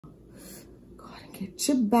Get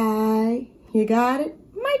your bite. You got it?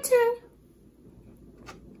 My turn.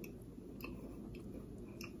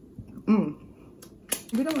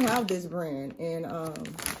 We don't have this brand in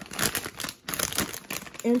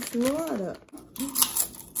Florida.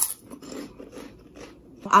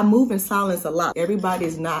 I move in silence a lot.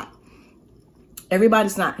 Everybody's not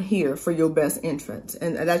here for your best interest,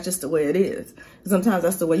 and that's just the way it is. Sometimes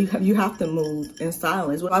that's the way you have to move in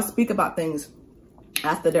silence. When I speak about things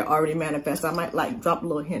after they're already manifest, I might like drop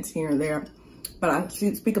little hints here and there, but I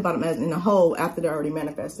speak about them as in a whole after they're already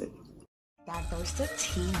manifested.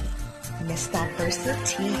 Diversity, Miss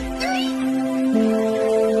Diversity. This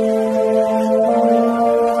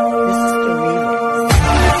is the remix.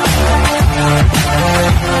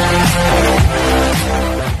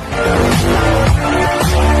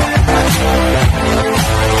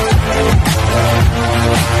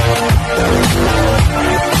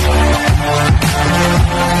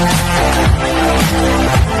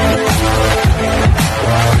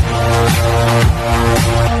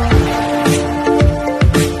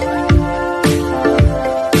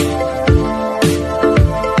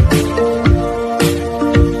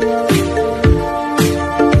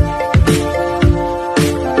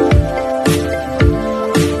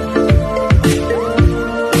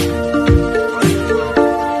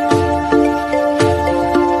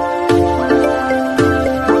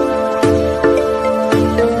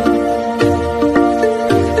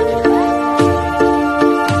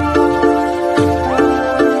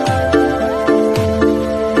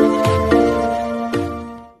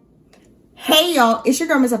 It's your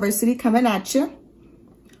girl, Miss Diversity, coming at you.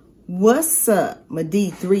 What's up, my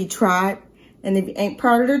D3 tribe? And if you ain't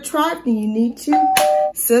part of the tribe, then you need to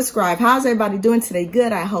subscribe. How's everybody doing today?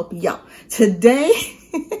 Good, I hope. Yo, today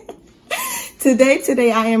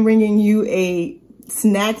I am bringing you a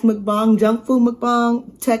snacks mukbang, junk food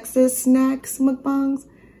mukbang, Texas snacks mukbangs.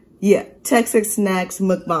 Yeah, Texas snacks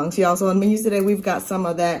mukbangs, y'all. So on the menu today, we've got some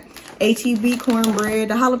of that HEB cornbread,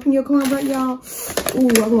 the Jalepeño Cornbread, y'all.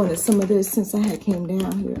 Ooh, I wanted some of this since I had came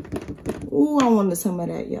down here. Ooh, I wanted some of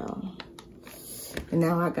that, y'all. And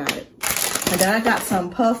now I got it. And then I got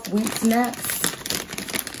some puffed wheat snacks.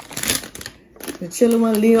 The Chili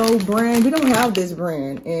One Leo brand. We don't have this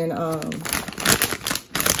brand in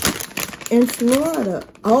Florida.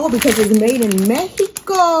 Oh, because it's made in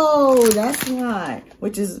Mexico. That's why.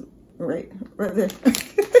 Which is right there.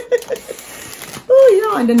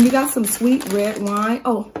 Oh, yeah. And then we got some sweet red wine.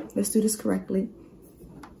 Oh, let's do this correctly.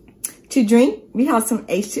 To drink, we have some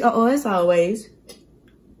H2O as always.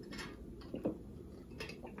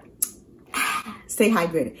 Stay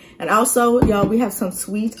hydrated. And also, y'all, we have some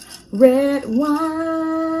sweet red wine.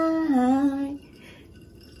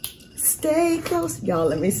 Stay close. Y'all,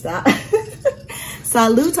 let me stop.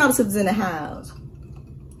 Salute Thompson's in the house.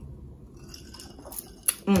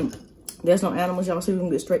 There's no animals, y'all, so we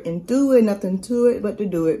can get straight into it. Nothing to it but to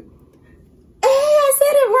do it. Hey, I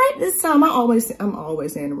said it right this time. I'm always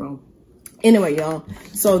saying it wrong. Anyway, y'all,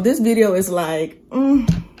 so this video is like none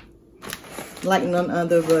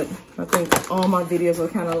other, but I think all my videos are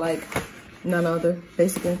kind of like none other,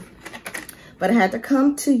 basically. But I had to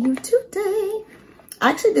come to you today. I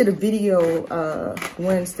actually did a video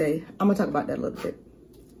Wednesday. I'm gonna talk about that a little bit.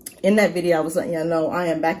 In that video, I was letting y'all know I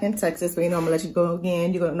am back in Texas, but you know, I'm gonna let you go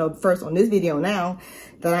again. You're gonna know first on this video now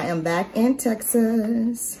that I am back in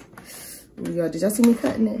Texas. Ooh, y'all, did y'all see me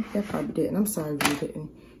cutting it? Y'all probably didn't. I'm sorry if you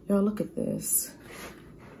didn't. Y'all, look at this.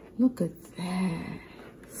 Look at that.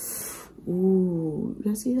 Ooh,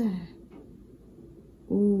 y'all see that?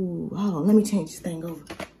 Ooh, hold on, let me change this thing over.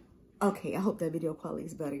 Okay, I hope that video quality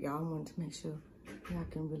is better, y'all. I wanted to make sure y'all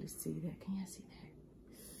can really see that. Can y'all see that?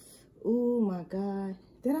 Oh my God.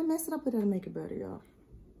 Did I mess it up or did I make it better, y'all?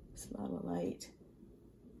 It's a lot of light.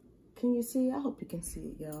 Can you see? I hope you can see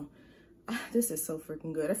it, y'all. This is so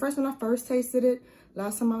freaking good. At first, when I first tasted it,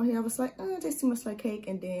 last time out here, I was like, oh, it tastes too much like cake.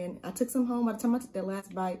 And then I took some home. By the time I took that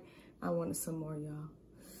last bite, I wanted some more, y'all.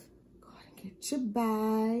 Go ahead and get your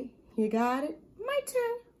bite. You got it? My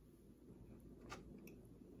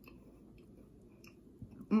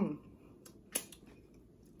turn.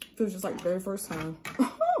 Feels just like the very first time.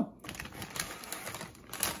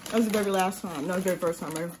 That was the very last time. No, the very first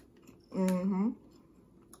time, right?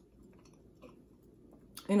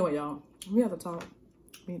 Anyway, y'all, we have to talk.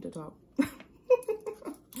 We need to talk.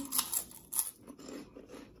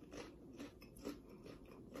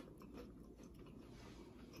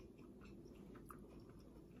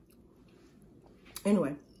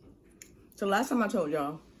 Anyway, so last time I told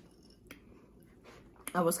y'all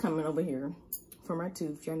I was coming over here for my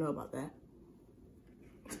tooth. Y'all know about that.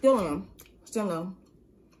 Still don't know. Still no.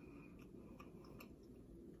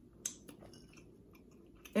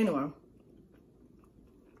 Anyway,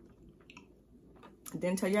 I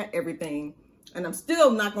didn't tell y'all everything. And I'm still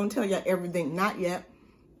not going to tell y'all everything, not yet,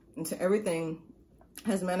 until everything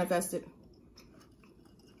has manifested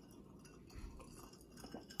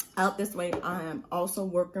out this way. I am also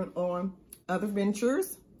working on other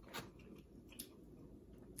ventures.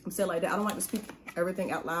 I'm saying like that. I don't like to speak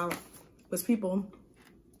everything out loud. Because people,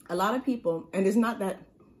 a lot of people, and it's not that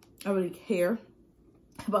I really care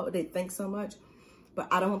about what they think so much, but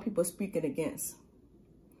I don't want people speaking against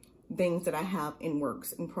things that I have in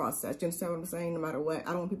works, in process. You understand what I'm saying? No matter what,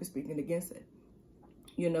 I don't want people speaking against it.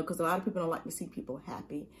 You know, because a lot of people don't like to see people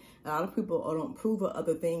happy. A lot of people don't approve of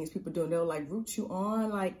other things people do. They'll like root you on,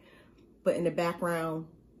 like, but in the background,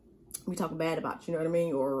 we talk bad about you, you know what I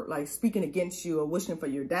mean? Or like speaking against you or wishing for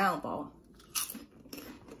your downfall.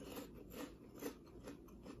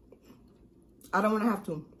 I don't want to have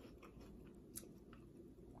to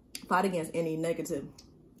fight against any negative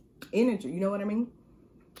energy, you know what I mean?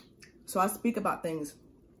 So I speak about things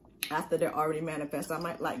after they're already manifest. I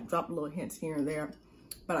might like drop little hints here and there,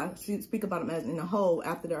 but I speak about them as in a whole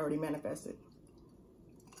after they're already manifested.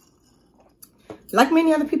 Like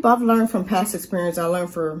many other people, I've learned from past experience. I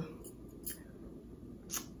learned for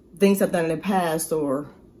things I've done in the past, or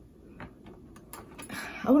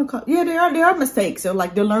I want to call, yeah, they are mistakes. They're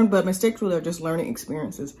like, they're learned, but mistakes really are just learning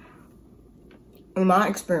experiences. In my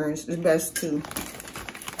experience, it's best to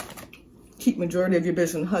keep majority of your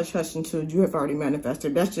business hush hush until you have already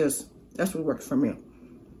manifested. That's what works for me.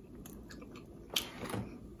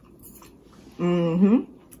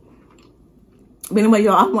 But anyway,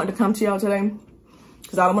 y'all, I wanted to come to y'all today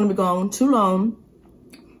because I don't want to be gone too long.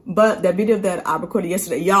 But that video that I recorded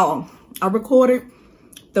yesterday, y'all, I recorded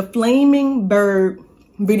the flaming bird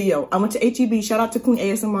video. I went to HEB. Shout out to Queen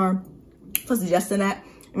ASMR for suggesting that.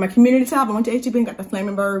 In my community tab, I went to HEB and got the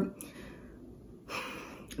flaming bird.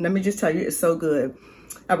 Let me just tell you, it's so good.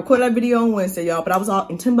 I recorded that video on Wednesday, y'all, but I was all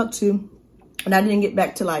in Timbuktu, and I didn't get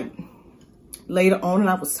back to like later on, and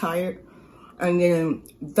I was tired. And then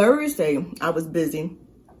Thursday, I was busy,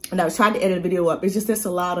 and I was trying to edit the video up. It's just there's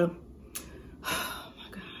a lot of, oh my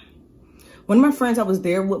God. One of my friends I was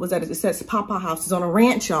there with was at, it says Papa House. It's on a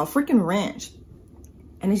ranch, y'all, freaking ranch.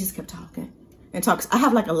 And they just kept talking and talking. I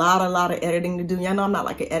have like a lot of editing to do. Y'all know I'm not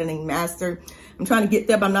like an editing master. I'm trying to get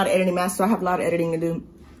there, but I'm not an editing master. I have a lot of editing to do.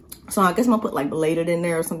 So I guess I'm gonna put like belated in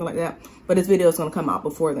there or something like that. But this video is gonna come out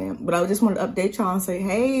before then. But I just wanted to update y'all and say,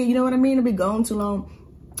 hey, you know what I mean? It'll be gone too long.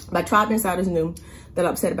 My tribe insiders knew that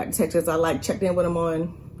I'm upset back to Texas. I like checked in with them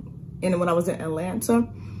when I was in Atlanta.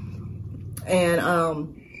 And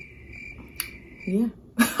yeah.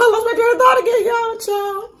 I lost my train of thought again, y'all,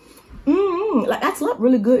 child. Like I slept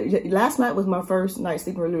really good. Last night was my first night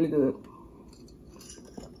sleeping really good.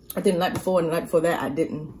 I did the night before, and the night before that I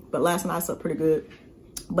didn't. But last night I slept pretty good.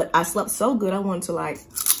 But I slept so good, I wanted to like,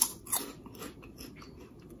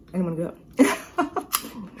 I didn't want to get up.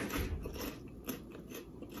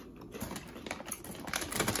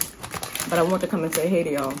 But I want to come and say hey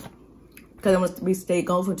to y'all, because I want to be stay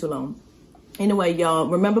gone for too long. Anyway, y'all,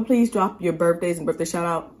 remember, please drop your birthdays and birthday shout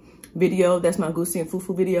out video. That's my Goosey and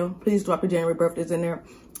Fufu video. Please drop your January birthdays in there.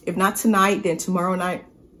 If not tonight, then tomorrow night,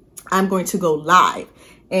 I'm going to go live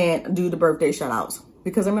and do the birthday shout outs,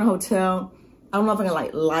 because I'm in a hotel. I don't know if I can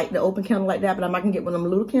like light the open candle like that, but I might can get one of them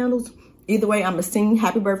little candles. Either way, I'm gonna sing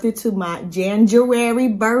happy birthday to my January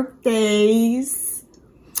birthdays.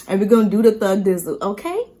 And we're gonna do the thug dizzle,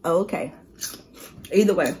 okay? Okay.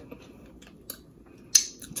 Either way,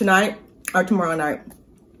 tonight or tomorrow night,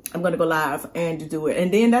 I'm gonna go live and do it.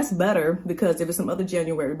 And then that's better, because if there's some other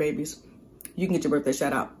January babies, you can get your birthday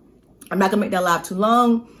shout out. I'm not gonna make that live too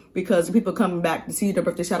long, because people coming back to see the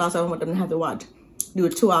birthday shout outs, I don't want them to have to watch. Do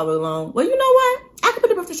it 2 hours long. Well, you know what? I can put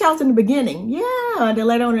the birthday shout outs in the beginning. Yeah. And then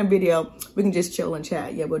later on in the video, we can just chill and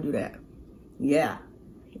chat. Yeah, we'll do that. Yeah.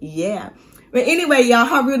 Yeah. But anyway, y'all,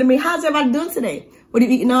 how real to me? How's everybody doing today? What are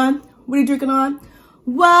you eating on? What are you drinking on?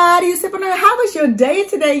 What are you sipping on? How was your day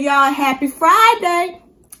today, y'all? Happy Friday.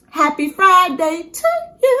 Happy Friday to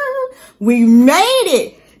you. We made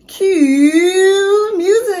it. Cue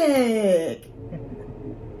music.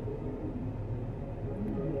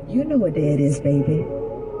 You know what day it is, baby.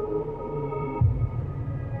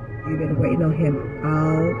 You've been waiting on him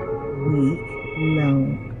all week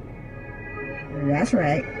long. That's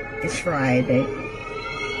right. It's Friday.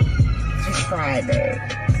 It's Friday.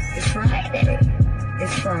 It's Friday.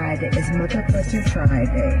 It's Friday. It's motherfucking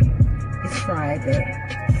Friday. It's Friday.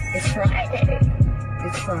 It's Friday.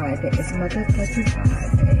 It's Friday. It's motherfucking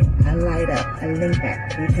Friday. I light up. I lean back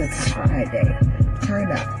because it's Friday.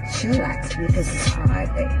 Turn up, chillax because it's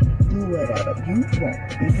Friday. Do whatever you want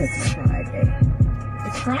because it's Friday.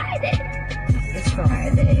 It's Friday. It's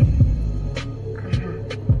Friday.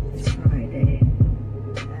 It's Friday.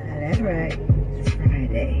 That's right. It's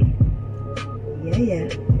Friday. Yeah.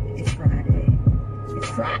 It's Friday. It's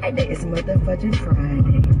Friday. It's motherfucking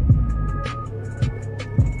Friday.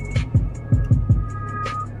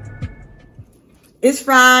 It's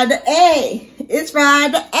Friday. It's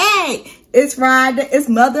Friday. It's Friday. It's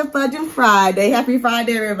motherfucking Friday. Happy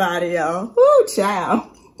Friday, everybody, y'all. Woo, child.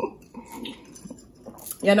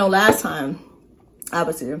 You know, last time I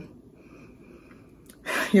was here,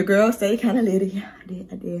 your girl stayed kind of litty. Yeah,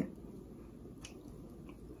 I did.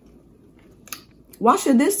 Why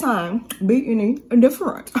should this time be any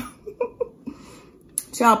different?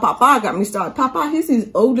 Child, Papa got me started. Papa, he's this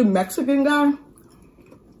older Mexican guy.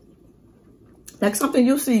 Like something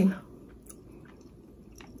you see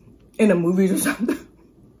in the movies or something.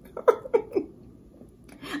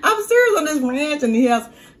 I'm serious, on this ranch, and he has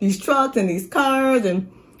these trucks and these cars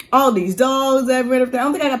and all these dogs everywhere. I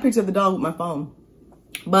don't think I got a picture of the dog with my phone,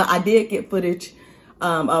 but I did get footage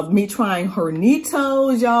of me trying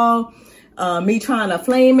hornitos, y'all. Me trying a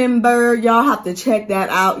flaming bird. Y'all have to check that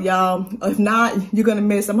out, y'all. If not, you're gonna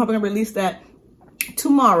miss. I'm probably gonna release that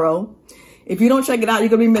tomorrow. If you don't check it out, you're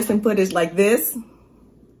gonna be missing footage like this.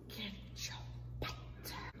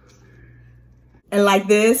 And like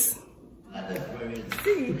this.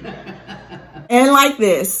 And like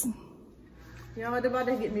this. Y'all are about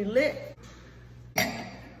to get me lit.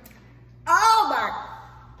 Oh my.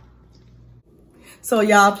 So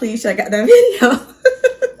y'all, please check out that video.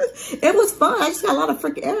 It was fun. I just got a lot of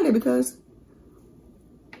freaking editing because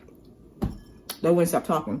they wouldn't stop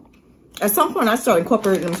talking. At some point, I started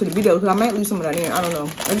incorporating them to the video because I might leave some of that in. I don't know.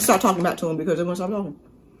 I just started talking back to them because they wouldn't stop talking.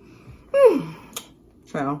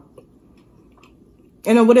 Ciao.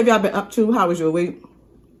 And then what have y'all been up to? How was your week?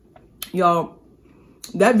 Y'all,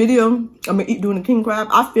 that video, doing the king crab,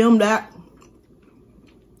 I filmed that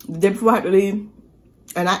the day before I had to leave.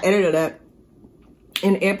 And I edited that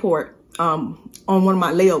in the airport on one of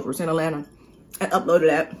my layovers in Atlanta. I uploaded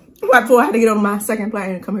that right before I had to get on my second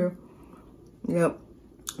plane and come here. Yep.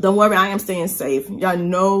 Don't worry, I am staying safe. Y'all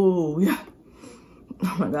know. Yeah.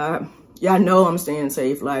 Oh my God. Y'all know I'm staying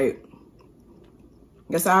safe. Like,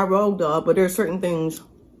 yes, I rolled, dog, but there's certain things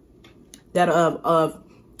that are of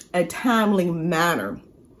a timely manner.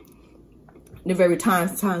 They're very time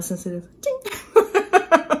sensitive.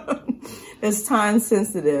 It's time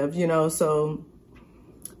sensitive, you know, so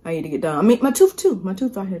I need to get done. I mean, my tooth too. My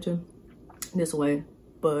tooth out here too. This way.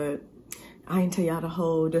 But I ain't tell y'all the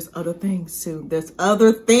whole, there's other things too. There's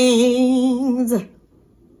other things.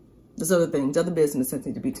 There's other things, other business that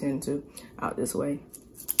need to be tended to out this way.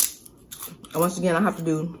 And once again, I have to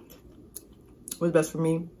do what's best for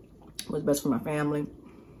me, what's best for my family.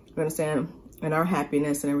 You understand? And our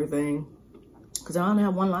happiness and everything. Because I only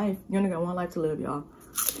have one life. You only got one life to live, y'all.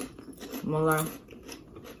 One life.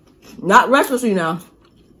 Not recklessly now.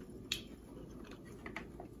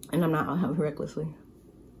 And I'm not out here recklessly.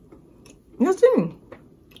 You see me?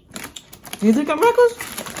 Do you think I'm reckless?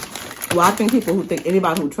 Well, I think people who think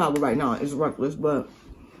anybody who travel right now is reckless, but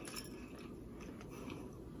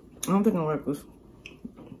I don't think I'm reckless.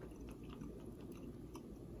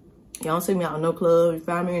 Y'all don't see me out in no club. You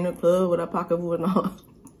find me in the club with a pocket full and all.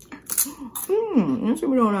 You see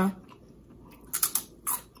me doing that.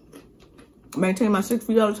 Maintain my 6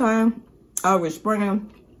 feet all the time. I always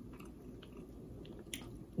spraying.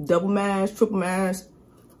 Double mask, triple mask.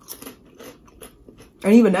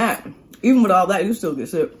 And even that, even with all that, you still get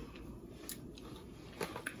sick.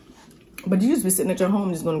 But you just be sitting at your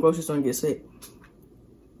home, just going to the grocery store and get sick.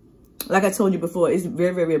 Like I told you before, it's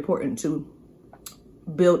very, very important to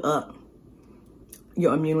build up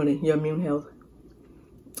your immunity, your immune health.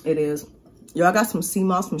 It is. Y'all got some sea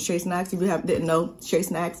moss from Shea Snacks. If you didn't know, Shea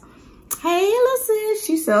Snacks. Hey, listen,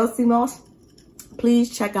 she sells sea moss. Please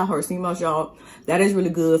check out her sea moss, y'all. That is really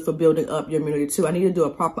good for building up your immunity too. I need to do a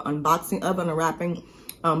proper unboxing of it and unwrapping.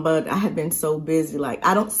 But I have been so busy. Like,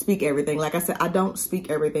 I don't speak everything. Like I said, I don't speak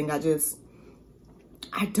everything. I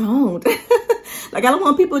don't. Like, I don't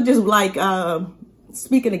want people just like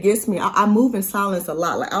speaking against me. I move in silence a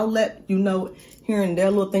lot. Like, I'll let you know here and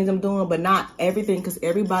there little things I'm doing, but not everything, because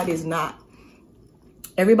everybody's not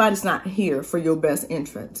here for your best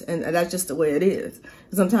interest, and that's just the way it is.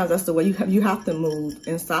 Sometimes that's the way you have to move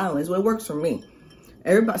in silence. Well, it works for me.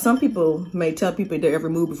 Some people may tell people their every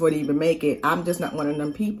move before they even make it. I'm just not one of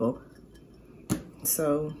them people.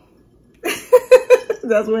 So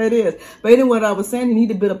that's what it is. But anyway, what I was saying, you need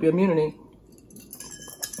to build up your immunity,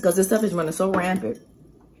 because this stuff is running so rampant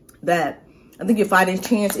that I think your fighting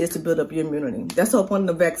chance is to build up your immunity. That's the whole point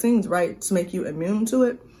of the vaccines, right? To make you immune to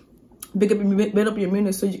it. build up your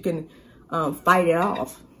immunity so you can fight it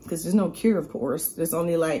off. Because there's no cure, of course. There's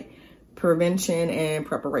only like prevention and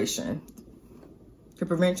preparation. The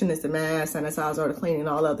prevention is the mask, sanitizer, the cleaning,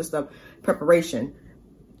 all other stuff. Preparation,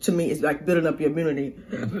 to me, is like building up your immunity.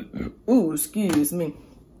 Ooh, excuse me.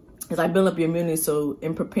 It's like building up your immunity, so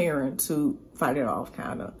in preparing to fight it off,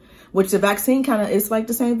 kind of. Which the vaccine kind of, it's like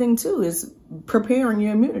the same thing too. It's preparing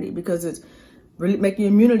your immunity, because it's really making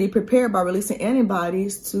your immunity prepared by releasing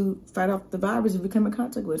antibodies to fight off the virus if you come in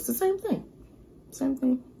contact with. It's the same thing. Same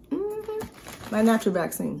thing. My natural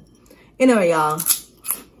vaccine. Anyway, y'all,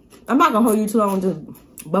 I'm not gonna hold you too long to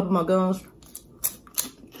bubble my gums.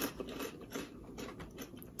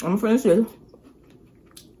 I'm gonna finish this.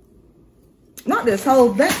 Not this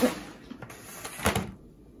whole thing.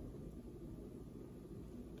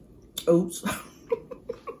 Oops.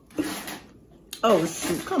 Oh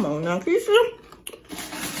shoot, come on now, Keisha.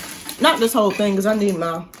 Not this whole thing, because I need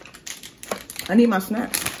my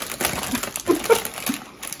snacks.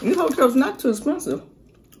 These hotels not too expensive.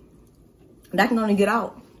 And I can only get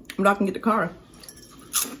out. I'm not gonna get the car.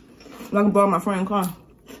 I'm not gonna borrow my friend's car.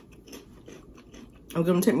 I'm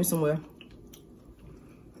gonna take me somewhere.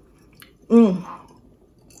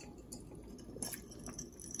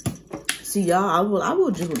 See, y'all, I will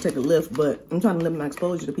just take a lift, but I'm trying to limit my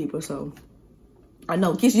exposure to people, so. I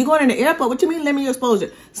know, Keisha, you going in the airport, what you mean limit your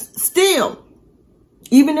exposure? Still,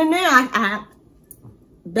 even in there, I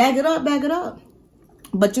bag it up.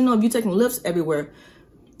 But you know, if you're taking lifts everywhere,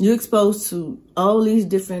 you're exposed to all these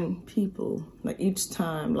different people, like each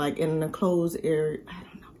time, like in a closed area. I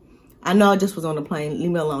don't know. I know I just was on the plane.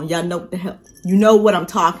 Leave me alone. Y'all know what the hell. You know what I'm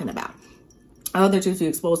talking about. I know that you're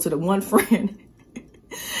exposed to the one friend.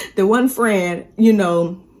 The one friend, you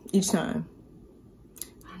know, each time.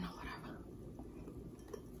 I don't know, whatever.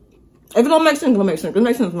 If it don't make sense, it don't make sense. It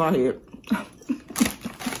makes sense in my head.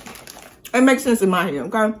 It makes sense in my head,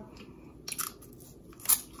 okay?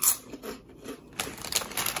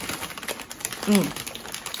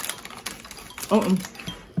 Well,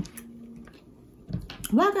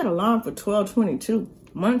 I got an alarm for 12:22.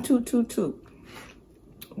 1222.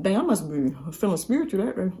 Dang, I must be feeling spiritual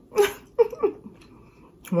that day.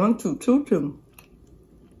 1222.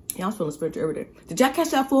 Yeah, I was feeling spiritual every day. Did y'all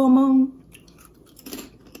catch that full moon?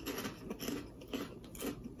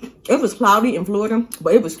 It was cloudy in Florida,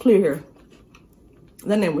 but it was clear here.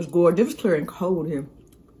 That name was gorgeous. It was clear and cold here.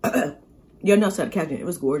 Y'all know how to catch it. It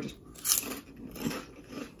was gorgeous.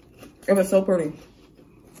 It was so pretty.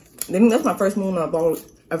 Then that's my first moon I've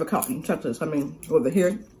ever caught in Texas. I mean, over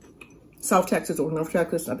here, South Texas or North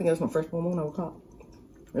Texas. I think that's my first full moon I ever caught.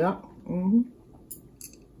 Yeah.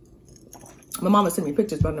 My mama sent me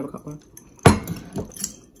pictures, but I never caught one.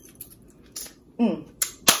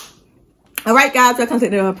 All right, guys, we're going to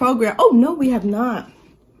take the program. Oh, no, we have not.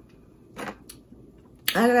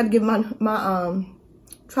 I got to give my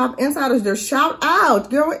Tribe Insiders their shout out.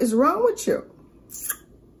 Girl, what is wrong with you?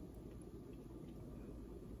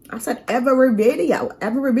 I said every video.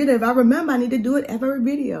 Every video. If I remember, I need to do it every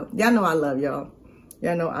video. Y'all know I love y'all.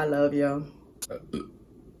 Y'all know I love y'all.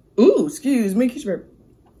 Ooh, excuse me.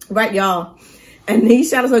 Right, y'all. And these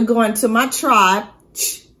shout outs are going to my tribe.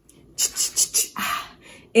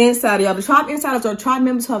 Insider, y'all. The Tribe Insiders are tribe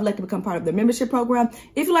members who have elected to become part of the membership program.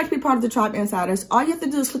 If you'd like to be part of the Tribe Insiders, all you have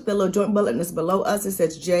to do is click the little joint button that's below us. It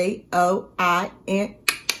says JOIN.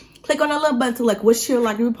 Click on that little button to select which you'd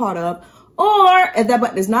like to be part of. Or if that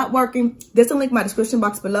button is not working, there's a link in my description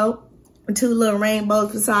box below. Two little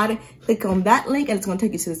rainbows beside it. Click on that link and it's going to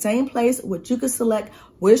take you to the same place which you can select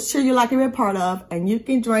which cheer you'd like to be a part of, and you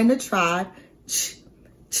can join the Tribe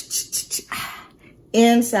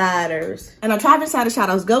Insiders. And our Tribe Insider shout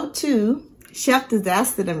outs go to Chef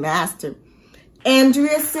Disaster the Master,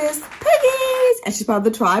 Andrea Sis Piggies, and she's part of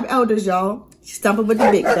the Tribe Elders, y'all. She's stomping with the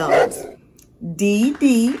big dogs.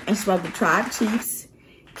 DD, and she's part of the Tribe Chiefs.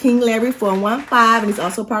 King Larry 415, and he's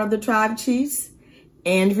also part of the Tribe Chiefs.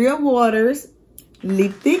 Andrea Waters,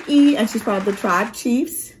 Lita E, and she's part of the Tribe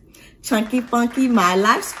Chiefs. Chunky Funky My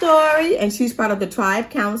Life Story, and she's part of the Tribe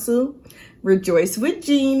Council. Rejoice with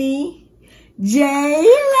Jeannie.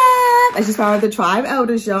 J-Love, and she's part of the Tribe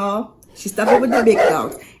Elders, y'all. She's stuck with the big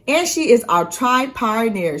dogs. And she is our Tribe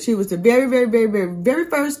Pioneer. She was the very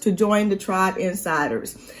first to join the Tribe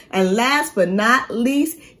Insiders. And last but not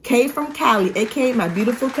least, Kay from Cali, aka my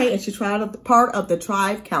beautiful Kay, and she's part of the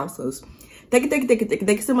Tribe Councils. Thank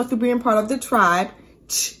you so much for being part of the Tribe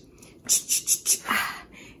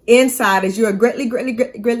Insiders. You are greatly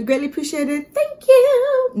appreciated. Thank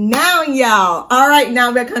you. Now, y'all. All right,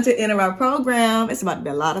 now we're going to enter our program. It's about to be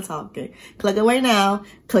a lot of talking. Click away now.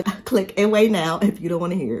 Click away now if you don't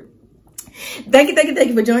want to hear it. Thank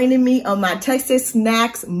you for joining me on my Texas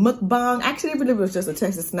Snacks Mukbang. Actually, it really was just a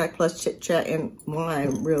Texas snack plus chit chat and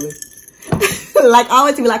wine, really. Like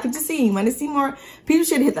always, if you like what you see, you want to see more, people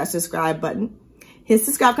should hit that subscribe button. Hit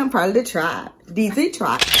subscribe, become part of the tribe, DZ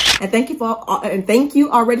tribe. And thank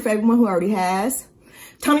you already for everyone who already has.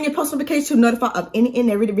 Turn on your post notifications to notify of any and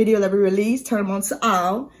every video that we release. Turn them on to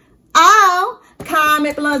all.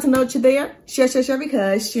 Comment below to know that you're there. Share,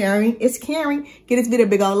 because sharing is caring. Give this video a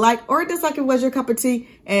big old like or dislike if it was your cup of tea.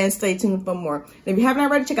 And stay tuned for more. And if you haven't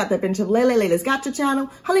already, check out that picture of LELE'S Got Your channel.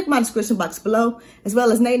 I'll link my description box below. As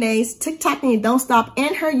well as NENE's TikTok and Don't Stop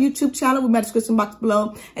and her YouTube channel with my description box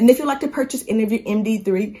below. And if you'd like to purchase any of your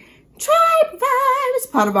MD3 Tribe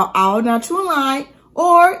Vibes, part of our All Natural line.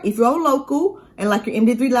 Or if you're local and like your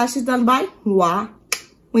MD3 lashes done by Why?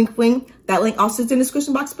 Wink, wink. That link also is in the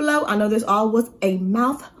description box below. I know this all was a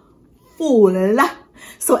mouthful.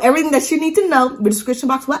 So everything that you need to know with the description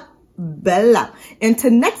box below.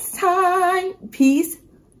 Until next time, peace,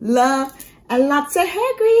 love, and lots of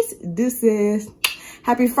hair grease. Deuces.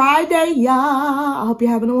 Happy Friday, y'all. I hope you're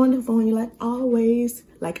having a wonderful one. Like always,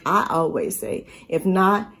 like I always say. If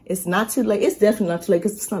not, it's not too late. It's definitely not too late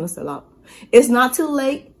because the sun is still out. It's not too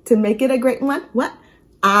late to make it a great one.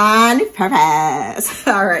 On purpose.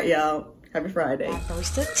 All right, y'all. Happy Friday.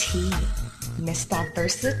 Diversity. Miss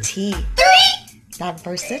Diversity. 3.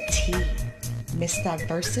 Diversity. Miss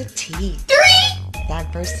Diversity. 3.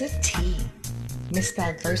 Diversity. Miss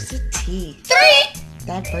Diversity. 3.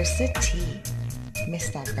 Diversity.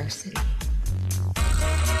 Miss Diversity.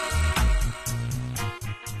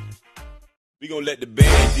 We gonna let the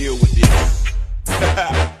band deal with this.